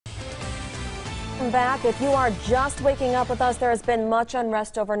Welcome back. If you are just waking up with us, there has been much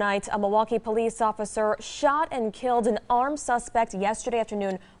unrest overnight. A Milwaukee police officer shot and killed an armed suspect yesterday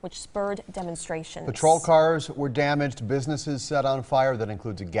afternoon, which spurred demonstrations. Patrol cars were damaged, businesses set on fire. That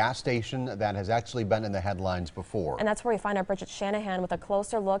includes a gas station that has actually been in the headlines before. And that's where we find our Bridget Shanahan with a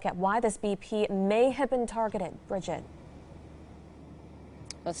closer look at why this BP may have been targeted. Bridget.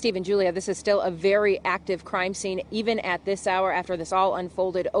 Well, Steve and Julia, this is still a very active crime scene, even at this hour after this all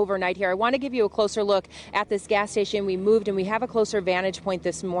unfolded overnight here. I want to give you a closer look at this gas station. We moved and we have a closer vantage point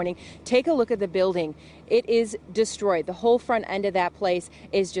this morning. Take a look at the building. It is destroyed. The whole front end of that place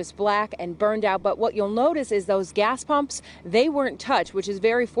is just black and burned out. But what you'll notice is those gas pumps, they weren't touched, which is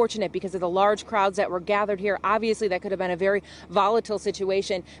very fortunate because of the large crowds that were gathered here. Obviously, that could have been a very volatile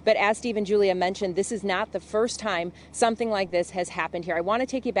situation. But as Steve and Julia mentioned, this is not the first time something like this has happened here. I want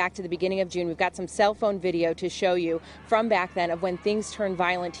to take you back to the beginning of June. We've got some cell phone video to show you from back then of when things turned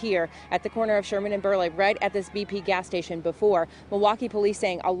violent here at the corner of Sherman and Burleigh, right at this BP gas station before. Milwaukee police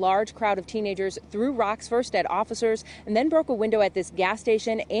saying a large crowd of teenagers threw rocks first at officers and then broke a window at this gas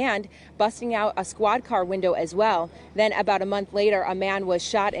station and busting out a squad car window as well. Then about a month later, a man was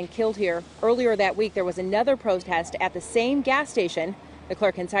shot and killed here. Earlier that week, there was another protest at the same gas station. The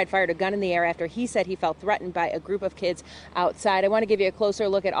clerk inside fired a gun in the air after he said he felt threatened by a group of kids outside. I want to give you a closer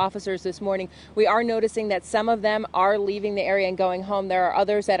look at officers this morning. We are noticing that some of them are leaving the area and going home. There are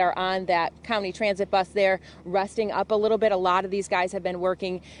others that are on that county transit bus there resting up a little bit. A lot of these guys have been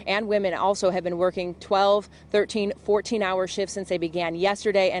working, and women also have been working 12, 13, 14-hour shifts since they began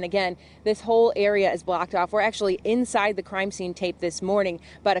yesterday. And again, this whole area is blocked off. We're actually inside the crime scene tape this morning,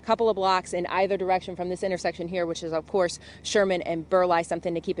 but a couple of blocks in either direction from this intersection here, which is, of course, Sherman and Burleigh.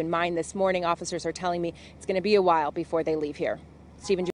 Something to keep in mind this morning. Officers are telling me it's going to be a while before they leave here. Stephen.